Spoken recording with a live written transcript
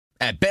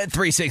At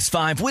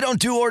Bet365, we don't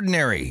do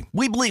ordinary.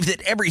 We believe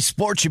that every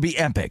sport should be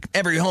epic.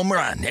 Every home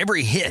run,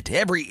 every hit,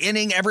 every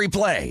inning, every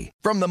play.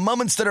 From the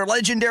moments that are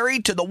legendary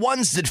to the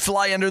ones that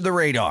fly under the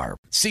radar.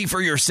 See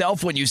for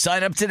yourself when you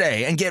sign up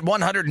today and get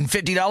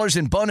 $150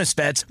 in bonus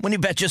bets when you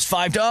bet just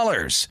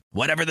 $5.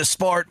 Whatever the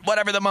sport,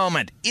 whatever the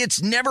moment,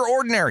 it's never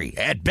ordinary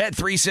at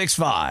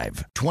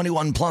Bet365.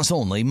 21 plus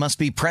only. Must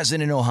be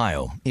present in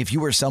Ohio. If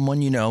you or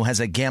someone you know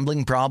has a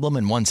gambling problem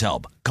and wants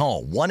help,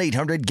 call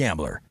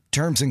 1-800-GAMBLER.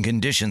 Terms and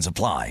conditions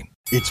apply.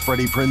 It's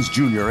Freddie Prinze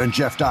Jr. and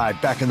Jeff Dye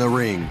back in the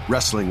ring.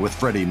 Wrestling with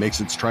Freddie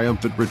makes its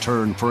triumphant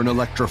return for an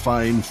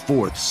electrifying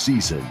 4th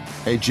season.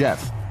 Hey,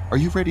 Jeff, are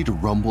you ready to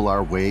rumble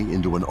our way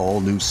into an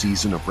all-new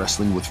season of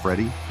Wrestling with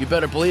Freddie? You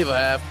better believe I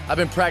have. I've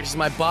been practicing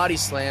my body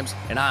slams,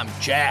 and I'm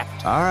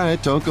jacked. All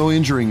right, don't go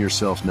injuring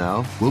yourself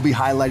now. We'll be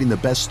highlighting the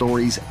best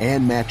stories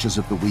and matches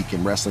of the week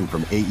in wrestling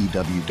from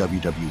AEW,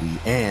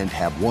 WWE, and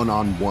have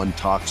one-on-one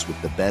talks with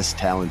the best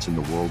talents in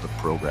the world of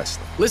pro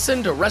wrestling.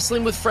 Listen to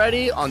Wrestling with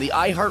Freddie on the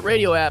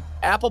iHeartRadio app,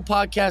 Apple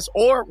Podcasts,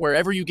 or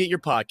wherever you get your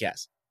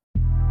podcasts.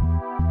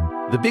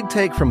 The Big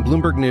Take from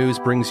Bloomberg News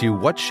brings you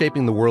what's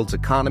shaping the world's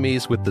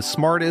economies with the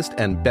smartest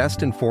and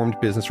best-informed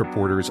business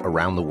reporters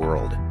around the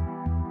world.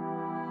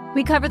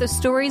 We cover the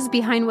stories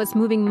behind what's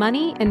moving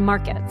money and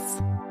markets,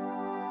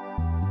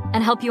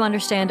 and help you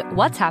understand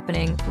what's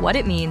happening, what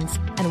it means,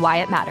 and why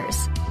it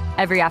matters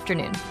every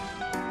afternoon.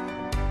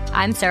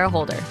 I'm Sarah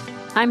Holder.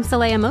 I'm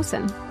Saleha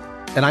Mohsin.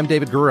 And I'm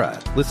David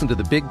Gura. Listen to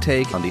The Big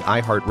Take on the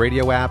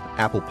iHeartRadio app,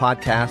 Apple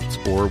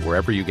Podcasts, or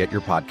wherever you get your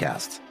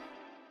podcasts.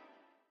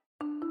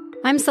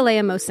 I'm Saleha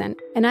Mohsin,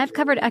 and I've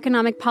covered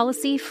economic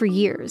policy for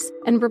years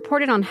and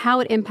reported on how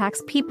it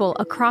impacts people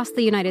across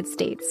the United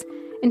States.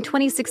 In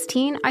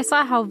 2016, I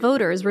saw how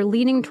voters were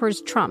leaning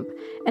towards Trump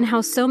and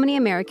how so many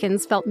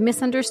Americans felt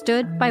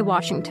misunderstood by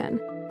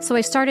Washington. So I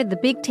started The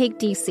Big Take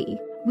DC.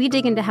 We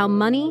dig into how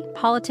money,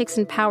 politics,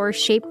 and power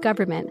shape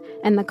government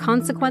and the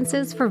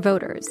consequences for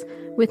voters.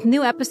 With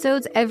new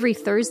episodes every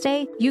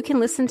Thursday, you can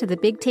listen to The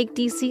Big Take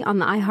DC on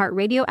the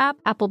iHeartRadio app,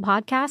 Apple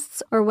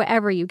Podcasts, or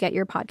wherever you get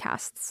your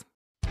podcasts.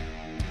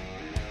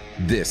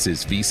 This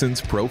is VSiN's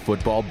Pro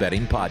Football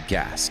Betting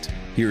Podcast.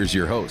 Here's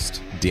your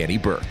host, Danny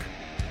Burke.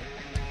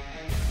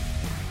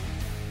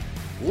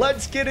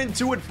 Let's get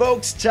into it,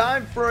 folks.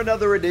 Time for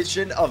another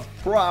edition of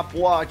Prop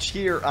Watch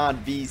here on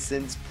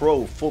VSiN's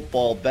Pro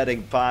Football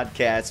Betting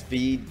Podcast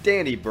feed.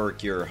 Danny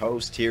Burke, your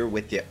host, here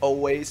with you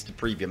always to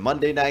preview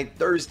Monday night,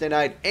 Thursday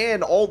night,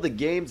 and all the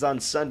games on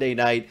Sunday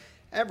night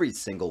every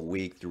single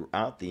week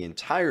throughout the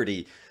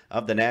entirety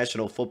of the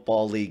National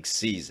Football League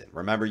season.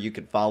 Remember, you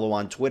can follow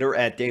on Twitter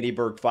at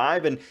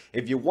DannyBurke5, and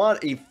if you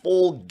want a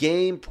full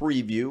game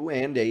preview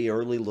and a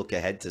early look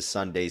ahead to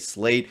Sunday's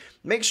slate,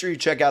 make sure you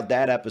check out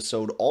that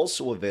episode,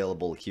 also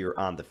available here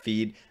on the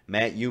feed.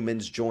 Matt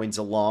Youmans joins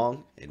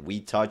along, and we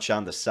touch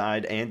on the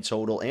side and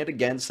total, and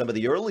again, some of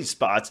the early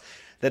spots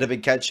that have been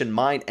catching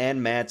mine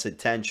and Matt's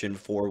attention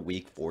for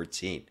Week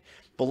 14.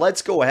 But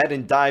let's go ahead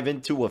and dive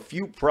into a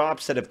few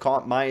props that have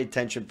caught my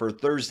attention for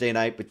Thursday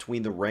night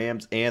between the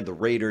Rams and the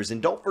Raiders.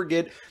 And don't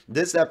forget,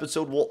 this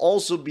episode will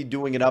also be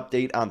doing an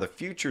update on the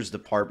futures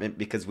department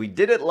because we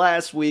did it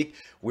last week.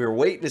 We were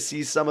waiting to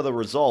see some of the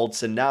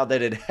results, and now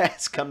that it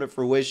has come to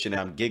fruition,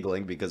 I'm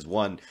giggling because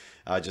one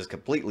just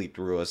completely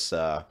threw us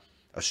a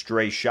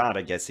stray shot,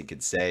 I guess you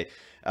could say.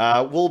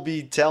 We'll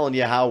be telling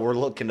you how we're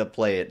looking to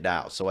play it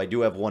now. So I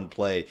do have one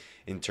play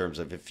in terms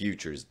of a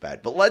futures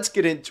bet. But let's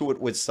get into it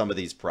with some of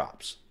these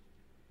props.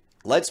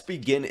 Let's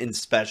begin in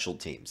special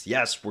teams.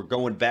 Yes, we're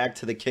going back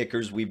to the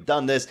kickers. We've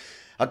done this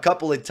a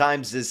couple of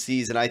times this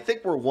season. I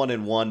think we're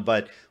 1-1,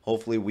 but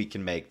hopefully we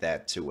can make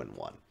that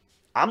 2-1.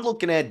 I'm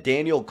looking at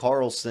Daniel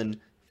Carlson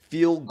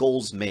field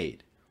goals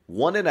made.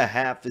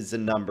 1.5 is the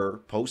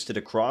number posted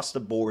across the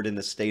board in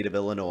the state of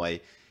Illinois.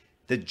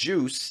 The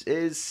juice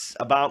is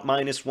about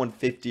minus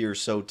 150 or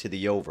so to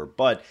the over,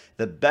 but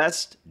the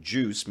best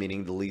juice,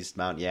 meaning the least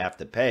amount you have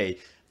to pay,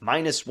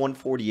 minus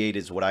 148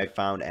 is what I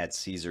found at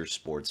Caesar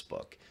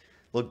Sportsbook.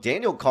 Look,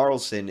 Daniel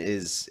Carlson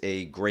is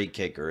a great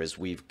kicker, as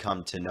we've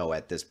come to know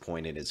at this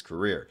point in his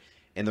career,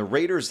 and the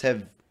Raiders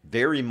have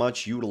very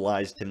much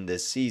utilized him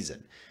this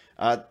season.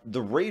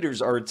 The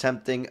Raiders are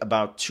attempting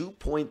about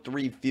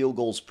 2.3 field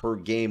goals per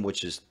game,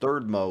 which is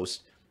third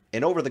most.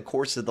 And over the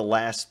course of the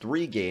last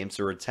 3 games,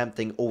 they're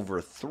attempting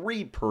over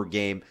 3 per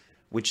game,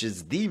 which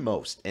is the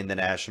most in the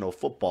National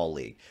Football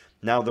League.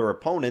 Now, their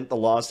opponent, the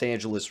Los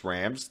Angeles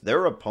Rams,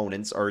 their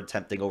opponents are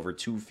attempting over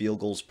 2 field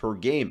goals per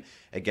game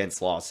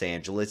against Los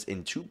Angeles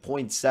in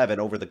 2.7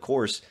 over the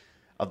course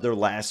of their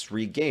last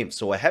 3 games.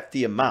 So a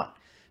hefty amount.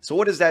 So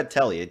what does that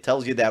tell you? It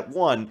tells you that,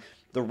 one,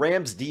 the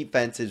Rams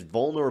defense is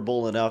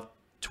vulnerable enough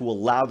to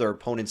allow their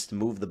opponents to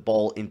move the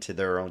ball into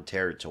their own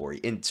territory.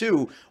 And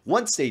 2,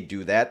 once they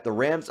do that, the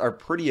Rams are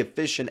pretty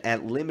efficient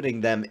at limiting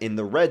them in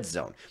the red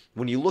zone.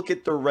 When you look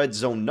at their red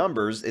zone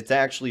numbers, it's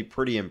actually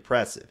pretty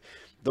impressive.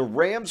 The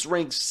Rams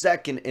rank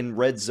second in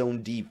red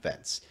zone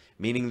defense,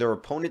 meaning their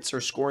opponents are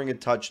scoring a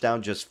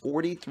touchdown just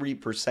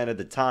 43% of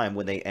the time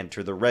when they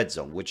enter the red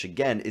zone, which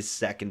again is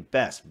second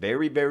best.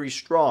 Very, very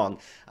strong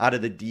out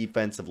of the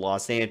defense of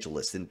Los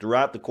Angeles. And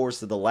throughout the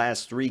course of the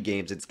last 3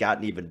 games, it's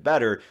gotten even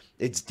better.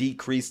 It's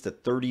decreased to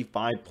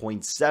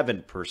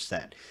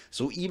 35.7%.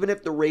 So even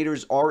if the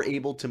Raiders are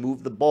able to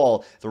move the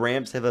ball, the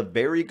Rams have a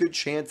very good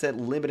chance at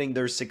limiting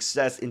their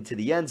success into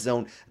the end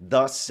zone,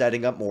 thus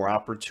setting up more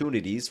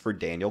opportunities for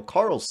Daniel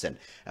Carlson,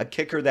 a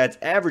kicker that's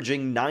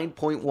averaging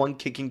 9.1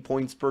 kicking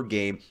points per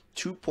game,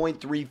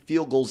 2.3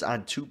 field goals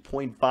on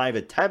 2.5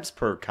 attempts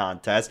per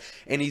contest,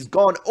 and he's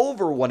gone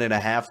over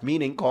 1.5,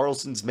 meaning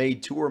Carlson's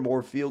made 2 or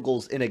more field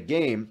goals in a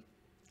game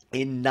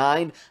in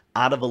 9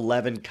 out of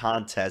 11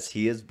 contests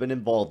he has been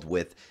involved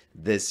with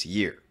this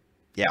year.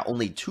 Yeah,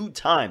 only 2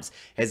 times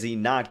has he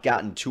not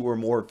gotten 2 or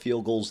more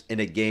field goals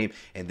in a game,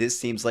 and this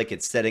seems like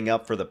it's setting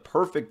up for the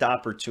perfect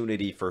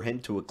opportunity for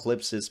him to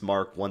eclipse this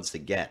mark once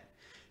again.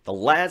 The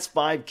last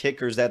 5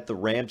 kickers that the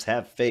Rams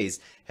have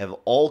faced have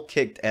all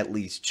kicked at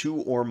least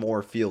 2 or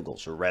more field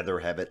goals, or rather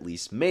have at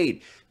least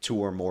made 2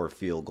 or more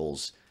field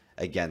goals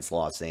against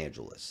Los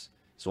Angeles.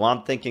 So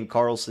I'm thinking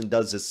Carlson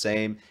does the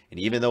same, and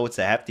even though it's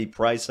a hefty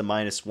price of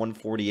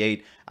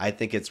 -148, I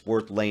think it's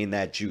worth laying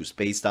that juice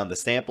based on the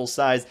sample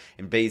size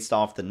and based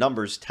off the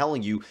numbers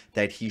telling you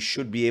that he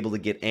should be able to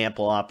get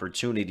ample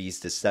opportunities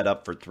to set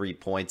up for 3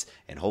 points,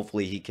 and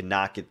hopefully he can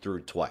knock it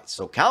through twice.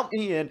 So count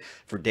me in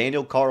for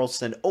Daniel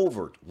Carlson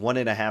over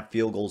 1.5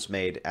 field goals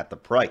made at the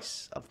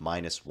price of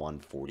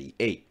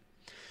 -148.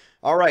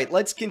 All right,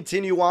 let's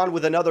continue on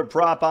with another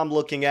prop I'm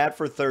looking at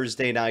for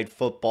Thursday Night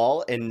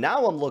Football. And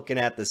now I'm looking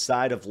at the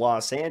side of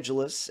Los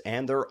Angeles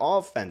and their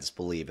offense,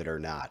 believe it or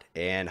not.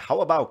 And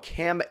how about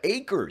Cam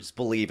Akers,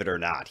 believe it or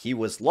not? He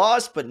was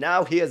lost, but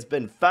now he has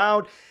been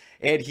found,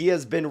 and he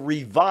has been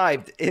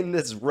revived in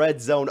this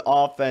red zone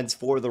offense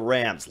for the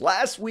Rams.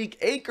 Last week,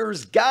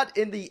 Akers got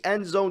in the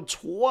end zone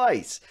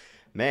twice.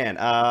 Man,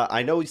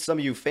 I know some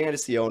of you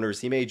fantasy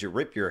owners, he made you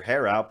rip your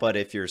hair out, but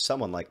if you're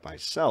someone like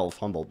myself,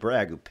 humble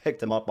brag, who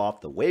picked him up off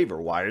the waiver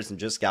wires and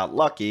just got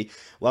lucky,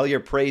 well, you're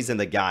praising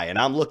the guy, and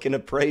I'm looking to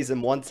praise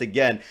him once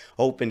again,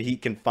 hoping he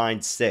can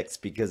find 6,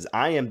 because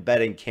I am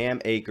betting Cam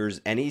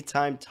Akers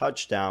anytime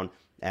touchdown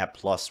at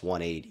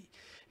 +180.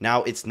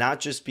 Now, it's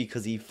not just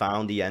because he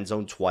found the end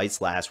zone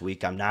twice last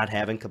week. I'm not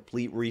having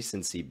complete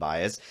recency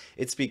bias.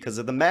 It's because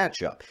of the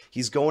matchup.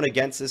 He's going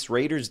against this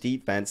Raiders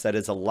defense that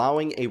is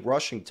allowing a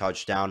rushing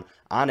touchdown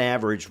on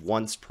average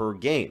once per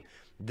game.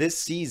 This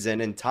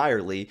season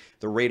entirely,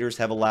 the Raiders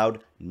have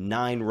allowed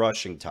 9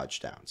 rushing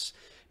touchdowns.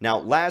 Now,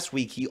 last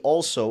week, he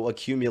also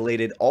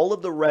accumulated all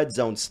of the red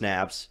zone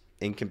snaps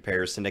in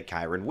comparison to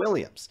Kyren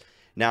Williams.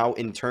 Now,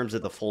 in terms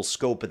of the full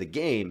scope of the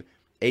game,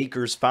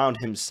 Akers found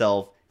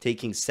himself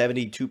taking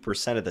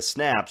 72% of the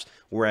snaps,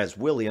 whereas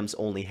Williams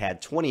only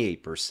had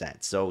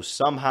 28%. So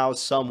somehow,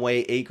 some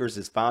way, Akers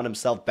has found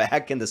himself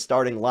back in the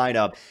starting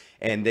lineup,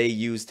 and they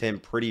used him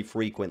pretty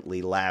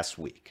frequently last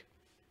week.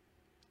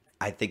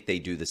 I think they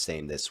do the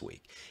same this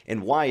week.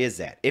 And why is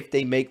that? If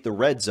they make the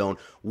red zone,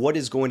 what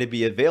is going to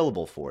be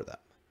available for them?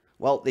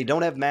 Well, they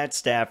don't have Matt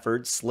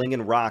Stafford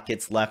slinging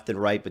rockets left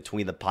and right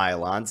between the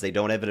pylons. They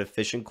don't have an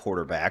efficient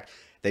quarterback.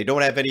 They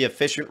don't have any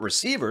efficient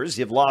receivers.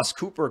 You've lost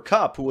Cooper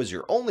Kupp, who was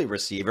your only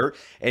receiver,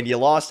 and you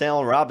lost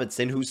Allen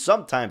Robinson, who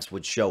sometimes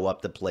would show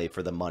up to play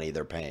for the money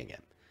they're paying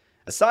him.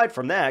 Aside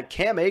from that,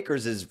 Cam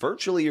Akers is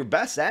virtually your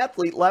best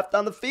athlete left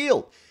on the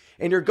field.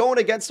 And you're going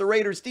against the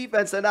Raiders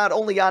defense that not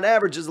only on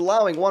average is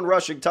allowing 1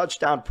 rushing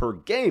touchdown per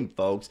game,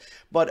 folks,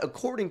 but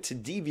according to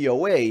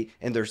DVOA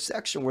and their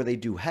section where they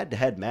do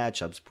head-to-head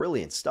matchups,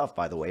 brilliant stuff,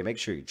 by the way, make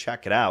sure you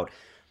check it out.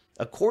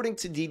 According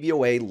to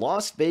DVOA,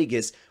 Las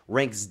Vegas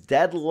ranks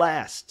dead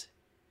last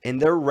in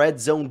their red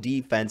zone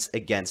defense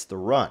against the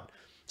run.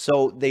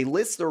 So they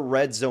list their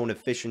red zone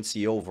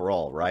efficiency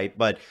overall, right?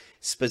 But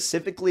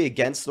specifically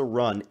against the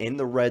run in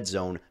the red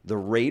zone, the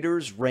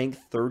Raiders rank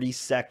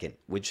 32nd,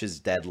 which is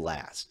dead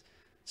last.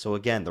 So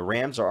again, the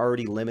Rams are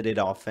already limited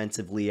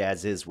offensively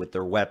as is with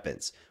their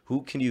weapons.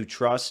 Who can you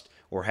trust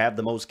or have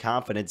the most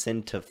confidence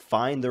in to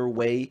find their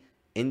way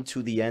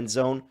into the end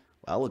zone?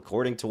 Well,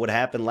 according to what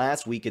happened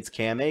last week, it's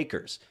Cam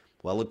Akers.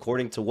 Well,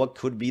 according to what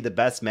could be the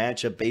best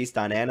matchup based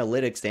on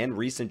analytics and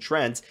recent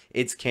trends,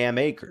 it's Cam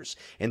Akers.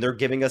 And they're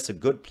giving us a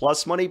good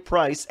plus money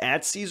price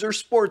at Caesar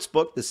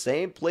Sportsbook, the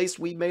same place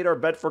we made our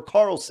bet for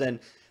Carlson,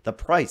 the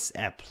price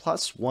at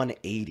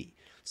 +180.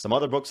 Some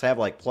other books have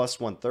like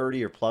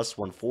 +130 or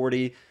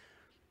 +140.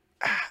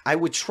 I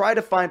would try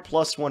to find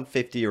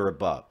 +150 or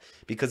above,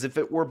 because if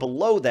it were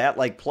below that,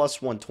 like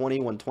 +120,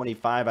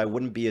 125, I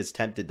wouldn't be as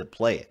tempted to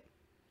play it.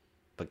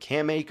 But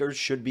Cam Akers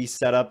should be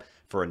set up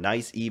for a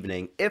nice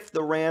evening if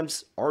the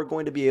Rams are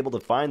going to be able to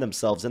find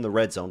themselves in the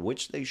red zone,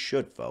 which they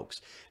should, folks,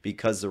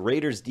 because the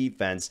Raiders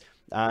defense,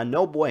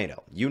 no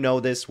bueno. You know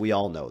this. We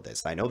all know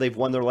this. I know they've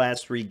won their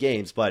last 3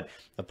 games, but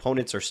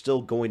opponents are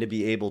still going to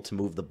be able to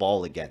move the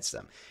ball against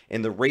them.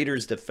 And the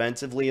Raiders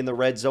defensively in the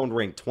red zone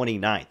rank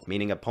 29th,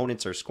 meaning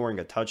opponents are scoring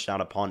a touchdown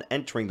upon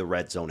entering the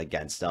red zone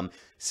against them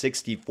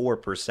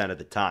 64% of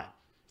the time.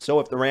 So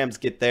if the Rams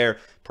get there,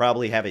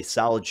 probably have a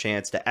solid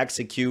chance to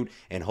execute,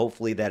 and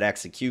hopefully that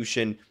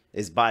execution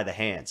is by the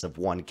hands of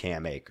one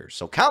Cam Akers.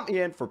 So count me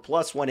in for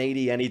plus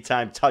 180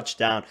 anytime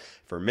touchdown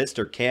for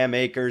Mr. Cam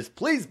Akers.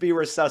 Please be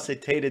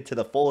resuscitated to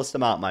the fullest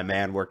amount, my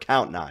man. We're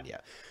counting on you.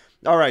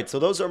 All right, so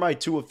those are my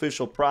 2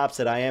 official props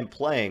that I am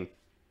playing.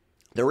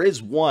 There is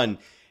one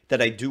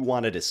that I do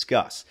want to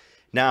discuss.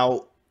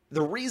 Now,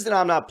 the reason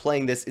I'm not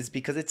playing this is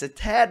because it's a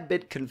tad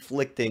bit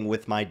conflicting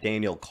with my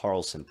Daniel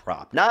Carlson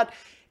prop. Not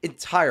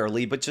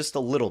entirely, but just a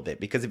little bit.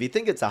 Because if you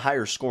think it's a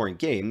higher scoring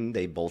game,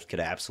 they both could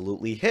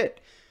absolutely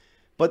hit.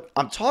 But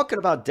I'm talking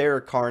about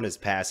Derek Carr and his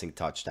passing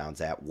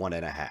touchdowns at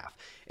 1.5.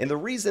 And the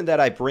reason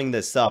that I bring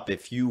this up,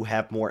 if you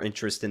have more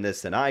interest in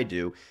this than I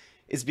do,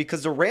 is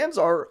because the Rams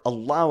are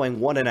allowing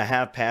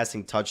 1.5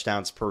 passing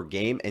touchdowns per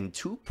game and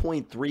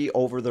 2.3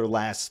 over their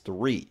last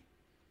 3.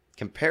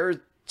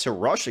 Compared to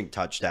rushing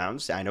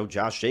touchdowns, I know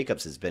Josh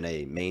Jacobs has been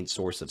a main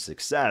source of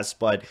success,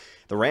 but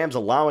the Rams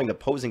allowing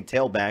opposing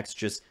tailbacks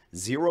just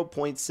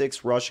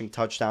 0.6 rushing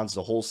touchdowns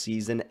the whole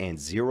season and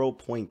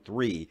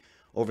 0.3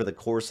 over the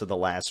course of the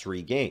last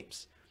 3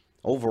 games.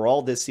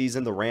 Overall this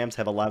season, the Rams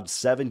have allowed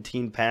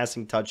 17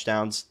 passing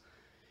touchdowns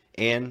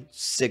and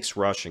 6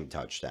 rushing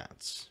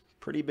touchdowns.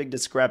 Pretty big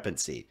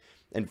discrepancy.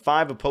 And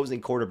 5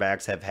 opposing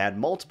quarterbacks have had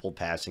multiple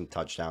passing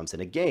touchdowns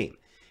in a game.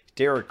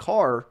 Derek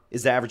Carr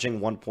is averaging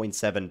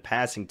 1.7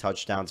 passing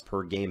touchdowns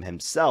per game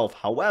himself.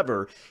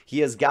 However, he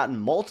has gotten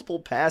multiple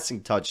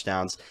passing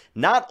touchdowns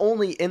not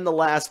only in the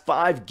last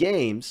 5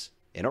 games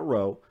in a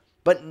row,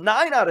 but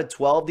 9 out of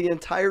 12 the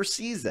entire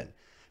season.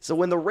 So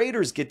when the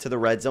Raiders get to the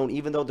red zone,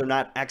 even though they're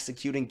not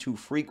executing too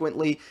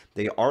frequently,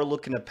 they are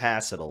looking to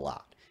pass it a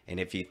lot. And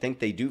if you think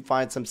they do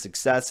find some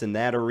success in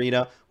that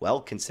arena,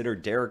 well, consider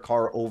Derek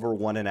Carr over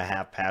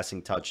 1.5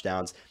 passing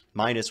touchdowns.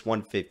 Minus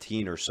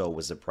 115 or so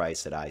was the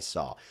price that I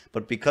saw.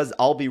 But because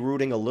I'll be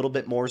rooting a little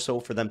bit more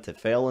so for them to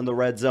fail in the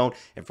red zone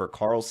and for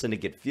Carlson to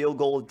get field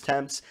goal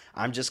attempts,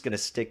 I'm just going to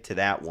stick to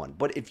that one.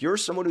 But if you're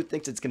someone who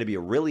thinks it's going to be a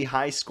really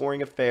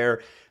high-scoring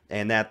affair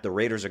and that the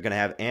Raiders are going to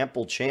have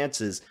ample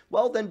chances,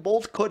 well, then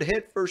both could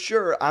hit for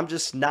sure. I'm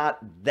just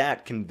not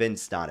that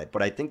convinced on it.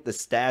 But I think the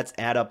stats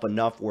add up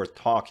enough worth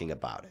talking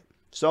about it.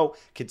 So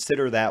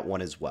consider that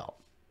one as well.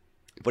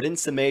 But in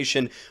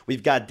summation,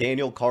 we've got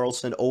Daniel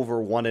Carlson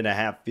over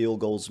 1.5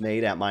 field goals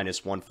made at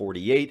minus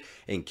 148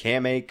 and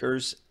Cam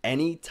Akers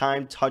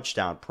anytime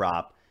touchdown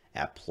prop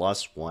at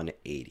plus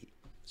 180.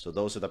 So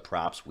those are the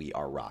props we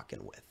are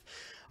rocking with.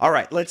 All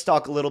right, let's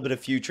talk a little bit of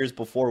futures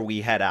before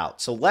we head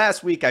out. So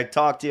last week I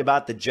talked to you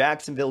about the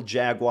Jacksonville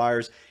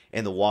Jaguars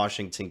and the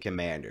Washington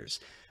Commanders.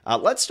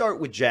 Let's start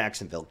with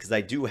Jacksonville because I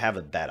do have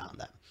a bet on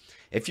them.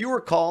 If you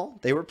recall,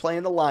 they were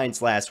playing the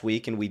Lions last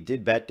week and we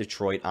did bet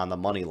Detroit on the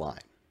money line.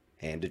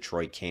 And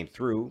Detroit came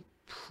through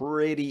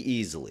pretty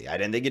easily. I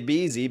didn't think it'd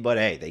be easy, but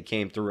hey, they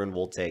came through and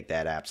we'll take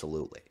that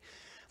absolutely.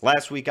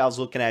 Last week I was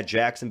looking at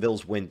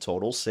Jacksonville's win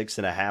total.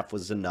 6.5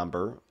 was the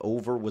number.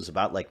 Over was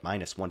about like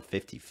minus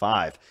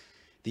 155.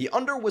 The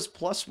under was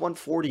plus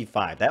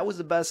 145. That was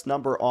the best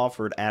number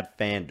offered at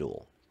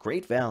FanDuel.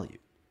 Great value.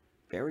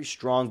 Very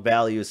strong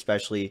value,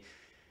 especially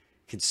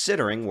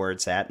considering where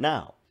it's at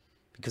now.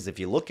 Because if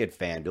you look at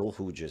FanDuel,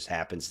 who just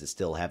happens to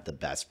still have the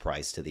best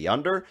price to the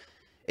under,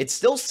 it's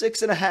still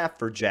 6.5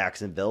 for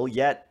Jacksonville,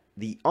 yet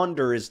the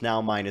under is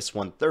now minus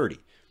 130.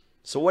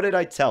 So what did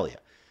I tell you?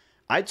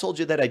 I told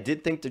you that I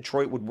did think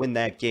Detroit would win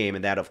that game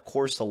and that, of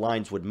course, the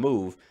lines would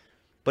move.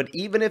 But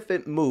even if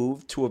it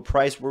moved to a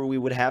price where we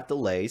would have to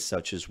lay,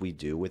 such as we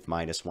do with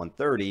minus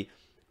 130,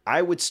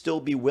 I would still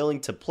be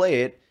willing to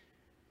play it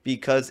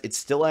because it's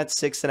still at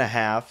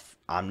 6.5.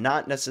 I'm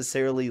not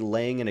necessarily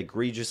laying an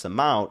egregious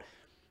amount.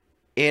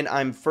 And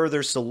I'm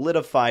further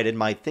solidified in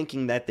my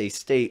thinking that they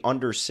stay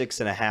under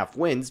 6.5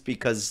 wins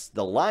because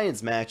the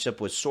Lions matchup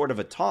was sort of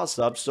a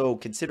toss-up. So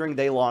considering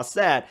they lost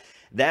that,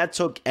 that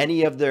took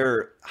any of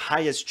their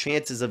highest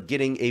chances of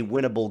getting a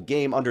winnable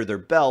game under their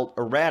belt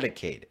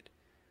eradicated.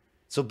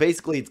 So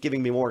basically it's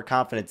giving me more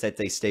confidence that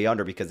they stay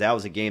under because that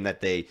was a game that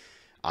they,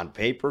 on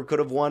paper, could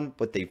have won,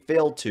 but they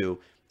failed to.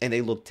 And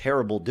they look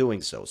terrible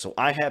doing so. So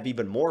I have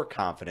even more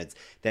confidence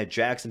that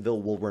Jacksonville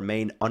will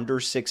remain under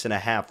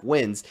 6.5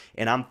 wins,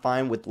 and I'm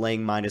fine with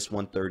laying minus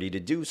 130 to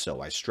do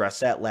so. I stressed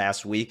that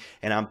last week,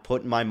 and I'm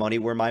putting my money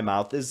where my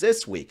mouth is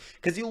this week.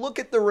 Because you look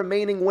at the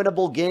remaining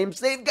winnable games,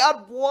 they've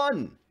got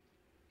one.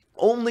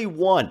 Only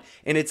one,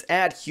 and it's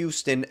at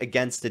Houston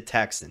against the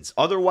Texans.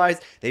 Otherwise,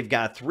 they've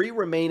got 3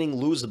 remaining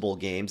losable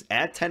games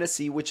at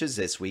Tennessee, which is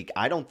this week.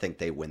 I don't think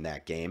they win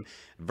that game.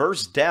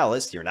 Versus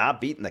Dallas, you're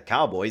not beating the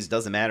Cowboys.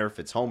 Doesn't matter if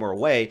it's home or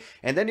away.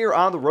 And then you're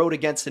on the road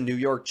against the New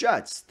York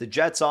Jets. The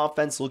Jets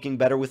offense looking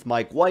better with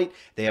Mike White.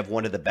 They have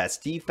one of the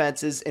best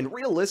defenses. And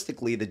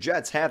realistically, the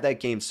Jets have that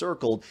game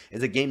circled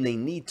as a game they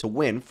need to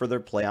win for their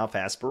playoff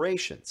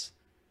aspirations.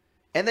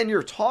 And then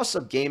your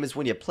toss-up game is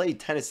when you play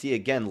Tennessee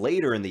again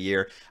later in the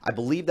year. I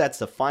believe that's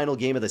the final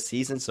game of the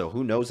season, so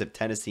who knows if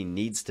Tennessee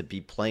needs to be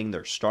playing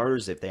their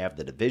starters if they have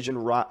the division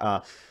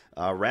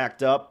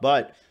racked up.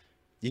 But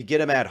you get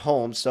them at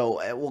home,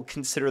 so we'll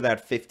consider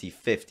that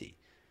 50-50.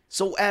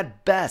 So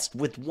at best,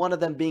 with one of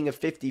them being a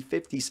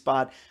 50-50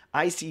 spot,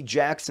 I see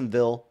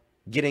Jacksonville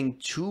getting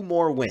 2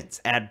 more wins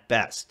at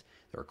best.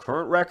 Their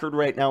current record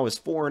right now is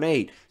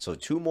 4-8, so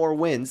 2 more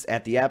wins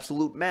at the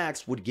absolute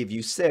max would give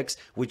you 6,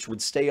 which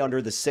would stay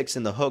under the 6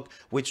 in the hook,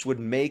 which would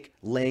make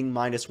laying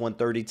minus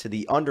 130 to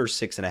the under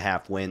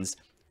 6.5 wins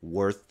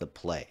worth the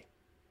play.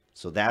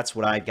 So that's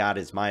what I got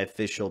as my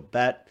official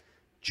bet.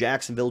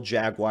 Jacksonville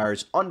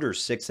Jaguars under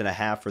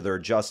 6.5 for their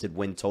adjusted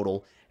win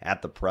total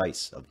at the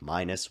price of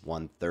minus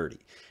 130.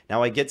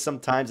 Now, I get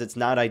sometimes it's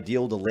not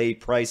ideal to lay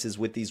prices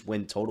with these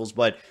win totals,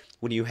 but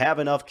when you have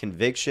enough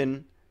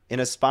conviction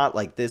in a spot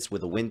like this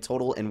with a win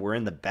total and we're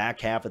in the back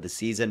half of the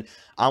season,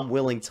 I'm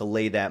willing to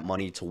lay that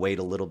money to wait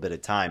a little bit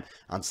of time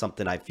on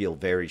something I feel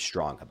very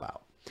strong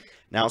about.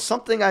 Now,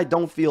 something I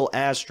don't feel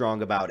as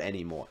strong about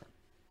anymore.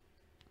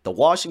 The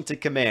Washington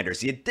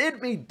Commanders. You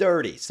did me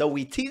dirty. So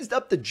we teased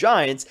up the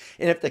Giants,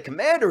 and if the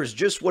Commanders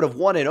just would have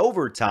won in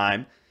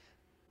overtime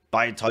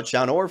by a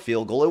touchdown or a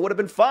field goal, it would have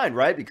been fine,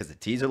 right? Because the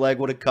teaser leg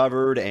would have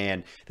covered,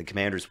 and the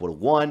Commanders would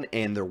have won,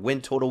 and their win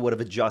total would have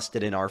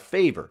adjusted in our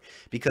favor.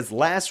 Because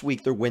last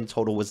week, their win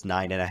total was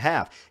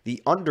 9.5.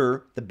 The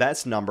under, the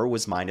best number,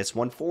 was minus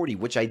 140,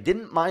 which I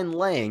didn't mind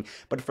laying,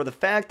 but for the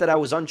fact that I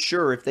was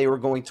unsure if they were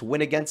going to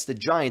win against the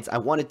Giants, I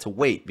wanted to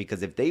wait,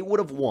 because if they would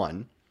have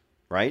won,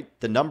 right,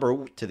 the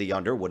number to the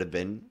under would have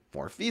been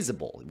more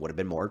feasible. It would have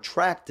been more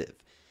attractive.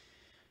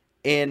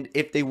 And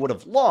if they would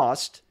have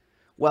lost,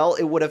 well,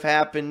 it would have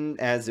happened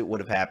as it would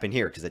have happened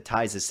here, because it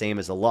ties the same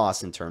as a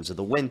loss in terms of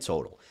the win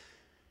total.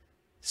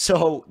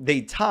 So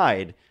they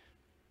tied,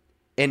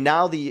 and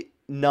now the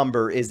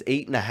number is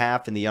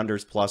 8.5 and the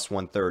under's plus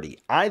 130.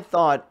 I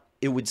thought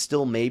it would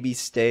still maybe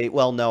stay.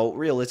 Well, no,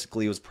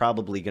 realistically, it was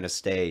probably going to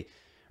stay,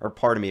 or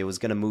pardon me, it was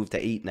going to move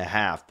to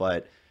 8.5,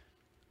 but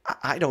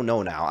I don't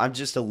know now. I'm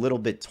just a little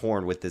bit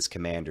torn with this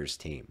Commanders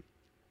team.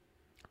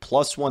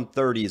 Plus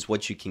 130 is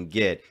what you can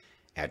get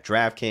at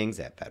DraftKings,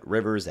 at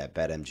BetRivers, at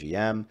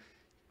BetMGM.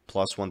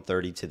 Plus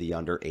 130 to the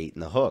under 8 in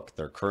the hook.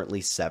 They're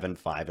currently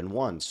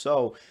 7-5-1.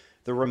 So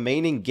the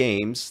remaining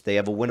games, they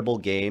have a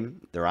winnable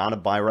game. They're on a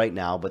bye right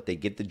now, but they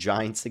get the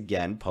Giants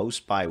again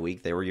post-bye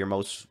week. They were your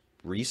most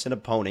recent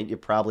opponent. You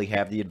probably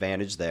have the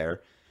advantage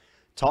there.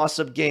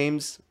 Toss-up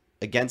games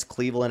against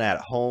Cleveland at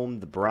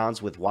home, the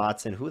Browns with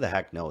Watson. Who the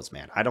heck knows,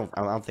 man? I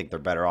don't think they're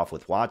better off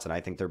with Watson.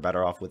 I think they're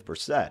better off with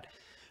Brissett.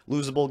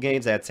 Losable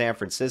games at San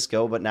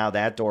Francisco, but now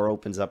that door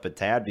opens up a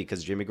tad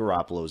because Jimmy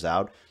Garoppolo's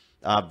out.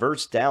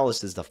 Versus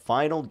Dallas is the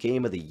final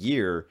game of the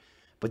year,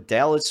 but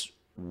Dallas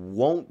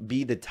won't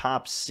be the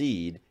top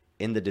seed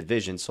in the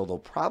division, so they'll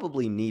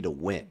probably need a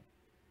win.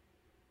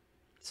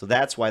 So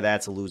that's why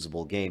that's a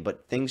losable game.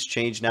 But things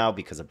change now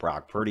because of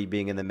Brock Purdy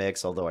being in the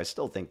mix, although I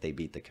still think they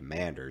beat the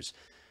Commanders.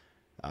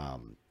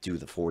 Do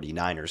the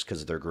 49ers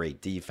because of their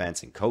great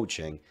defense and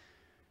coaching.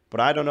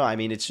 But I don't know. I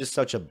mean, it's just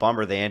such a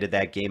bummer they ended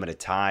that game in a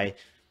tie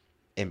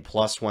and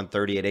plus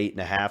 130 at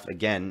 8.5.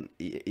 Again,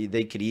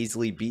 they could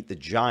easily beat the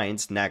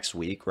Giants next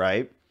week,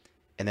 right?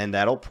 And then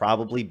that'll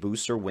probably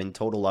boost their win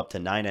total up to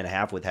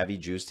 9.5 with heavy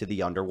juice to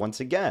the under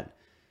once again.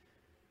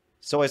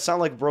 So I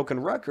sound like a broken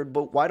record,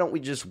 but why don't we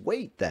just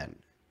wait then?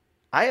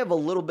 I have a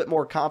little bit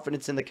more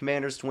confidence in the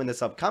Commanders to win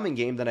this upcoming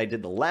game than I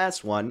did the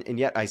last one, and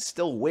yet I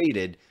still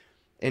waited.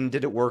 And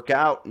did it work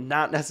out?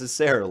 Not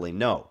necessarily,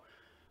 no.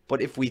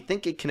 But if we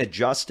think it can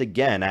adjust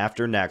again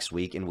after next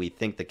week, and we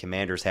think the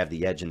Commanders have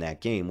the edge in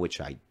that game,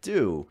 which I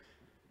do,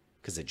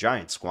 because the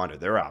Giants squandered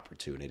their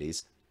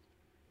opportunities.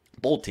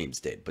 Both teams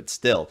did, but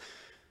still.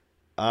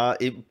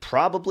 It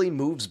probably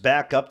moves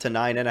back up to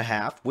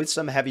 9.5 with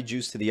some heavy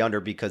juice to the under,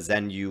 because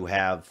then you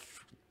have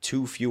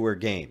 2 fewer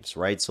games,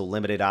 right? So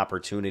limited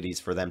opportunities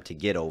for them to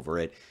get over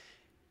it.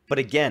 But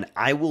again,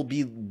 I will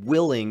be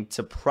willing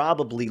to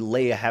probably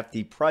lay a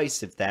hefty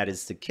price if that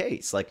is the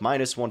case. Like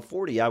minus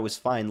 140, I was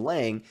fine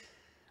laying.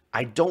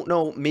 I don't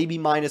know, maybe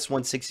minus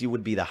 160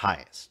 would be the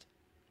highest.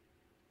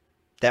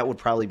 That would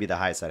probably be the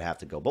highest I'd have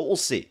to go, but we'll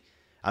see.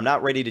 I'm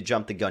not ready to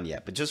jump the gun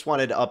yet, but just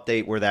wanted to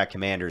update where that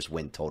Commanders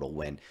win total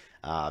win.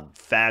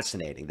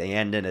 Fascinating. They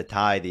end in a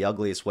tie the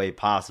ugliest way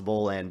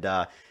possible, and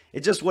it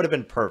just would have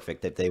been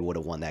perfect if they would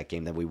have won that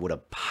game. Then we would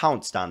have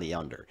pounced on the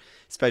under,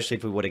 especially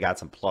if we would have got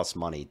some plus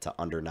money to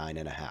under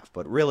 9.5.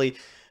 But really,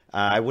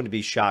 I wouldn't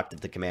be shocked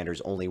if the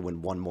Commanders only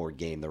win one more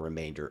game the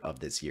remainder of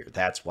this year.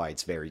 That's why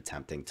it's very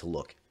tempting to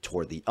look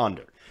toward the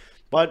under.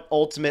 But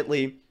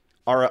ultimately,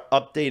 our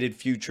updated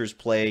futures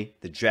play,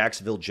 the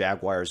Jacksonville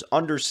Jaguars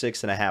under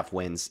 6.5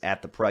 wins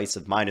at the price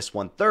of minus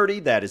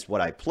 130. That is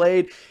what I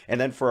played. And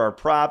then for our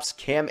props,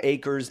 Cam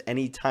Akers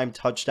anytime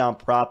touchdown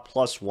prop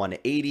plus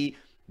 180.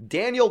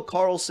 Daniel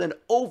Carlson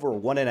over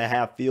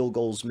 1.5 field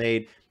goals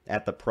made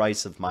at the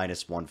price of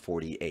minus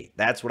 148.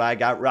 That's what I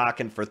got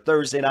rocking for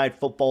Thursday Night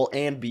Football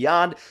and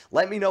beyond.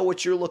 Let me know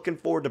what you're looking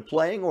forward to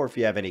playing, or if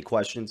you have any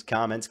questions,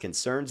 comments,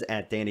 concerns,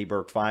 at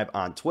DannyBurke5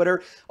 on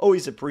Twitter.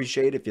 Always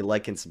appreciate if you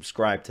like and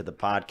subscribe to the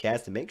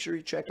podcast, and make sure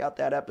you check out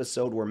that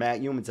episode where Matt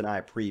Humans and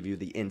I preview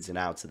the ins and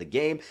outs of the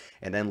game,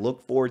 and then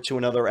look forward to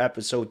another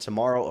episode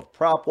tomorrow of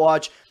Prop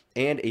Watch.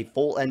 and a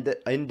full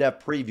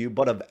in-depth preview,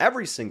 but of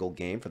every single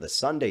game for the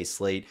Sunday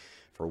slate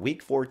for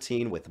Week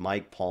 14 with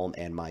Mike Palm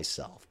and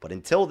myself. But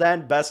until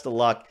then, best of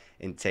luck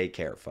and take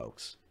care,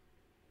 folks.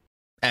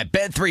 At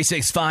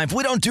Bet365,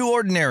 we don't do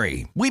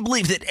ordinary. We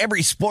believe that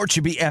every sport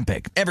should be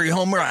epic. Every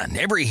home run,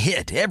 every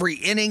hit, every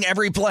inning,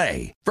 every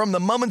play. From the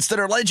moments that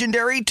are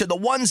legendary to the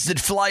ones that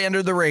fly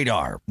under the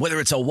radar. Whether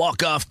it's a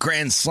walk-off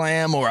grand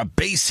slam or a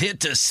base hit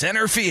to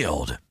center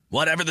field.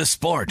 Whatever the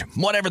sport,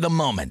 whatever the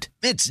moment.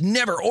 It's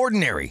never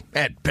ordinary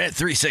at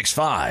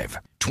Bet365.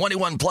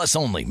 21 plus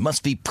only.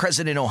 Must be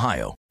present in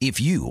Ohio. If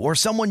you or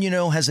someone you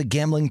know has a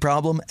gambling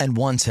problem and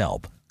wants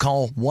help,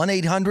 call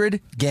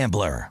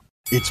 1-800-GAMBLER.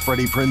 It's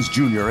Freddie Prinze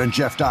Jr. and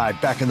Jeff Dye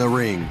back in the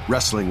ring.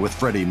 Wrestling with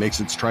Freddie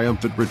makes its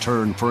triumphant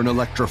return for an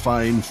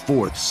electrifying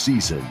 4th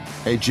season.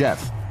 Hey,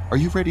 Jeff, are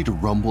you ready to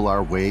rumble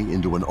our way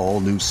into an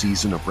all-new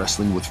season of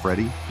Wrestling with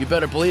Freddie? You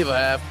better believe I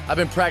have. I've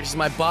been practicing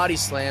my body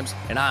slams,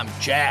 and I'm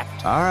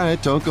jacked. All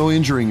right, don't go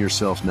injuring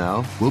yourself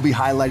now. We'll be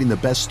highlighting the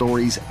best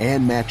stories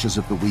and matches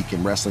of the week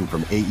in wrestling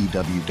from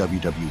AEW,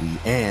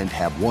 WWE, and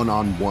have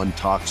one-on-one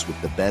talks with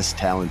the best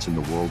talents in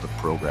the world of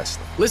pro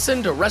wrestling.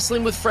 Listen to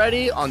Wrestling with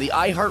Freddie on the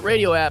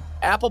iHeartRadio app,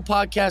 Apple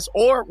Podcasts,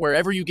 or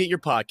wherever you get your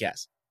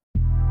podcasts.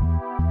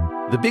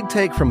 The Big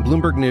Take from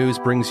Bloomberg News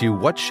brings you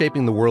what's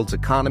shaping the world's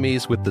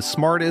economies with the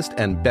smartest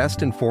and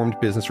best-informed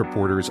business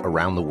reporters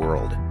around the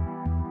world.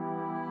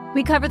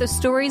 We cover the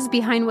stories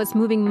behind what's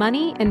moving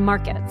money and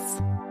markets.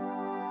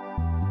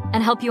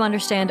 And help you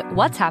understand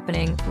what's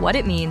happening, what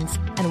it means,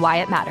 and why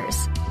it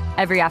matters.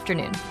 Every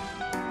afternoon.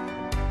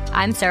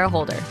 I'm Sarah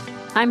Holder.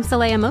 I'm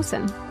Saleha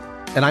Mohsin.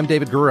 And I'm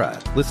David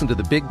Gura. Listen to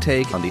The Big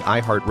Take on the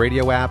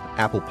iHeartRadio app,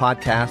 Apple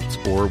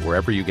Podcasts, or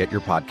wherever you get your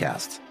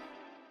podcasts.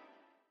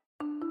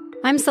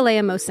 I'm Saleha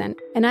Mohsin,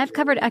 and I've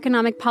covered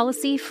economic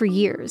policy for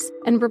years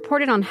and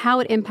reported on how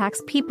it impacts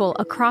people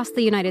across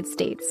the United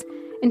States.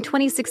 In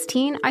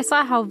 2016, I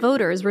saw how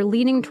voters were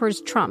leaning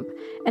towards Trump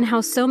and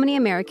how so many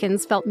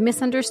Americans felt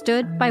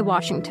misunderstood by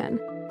Washington.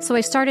 So I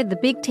started The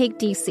Big Take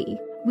DC.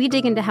 We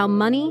dig into how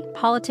money,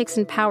 politics,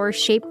 and power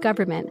shape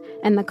government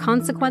and the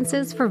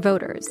consequences for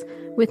voters.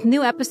 With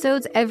new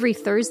episodes every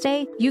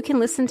Thursday, you can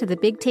listen to The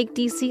Big Take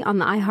DC on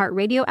the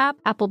iHeartRadio app,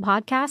 Apple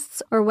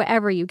Podcasts, or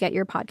wherever you get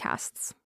your podcasts.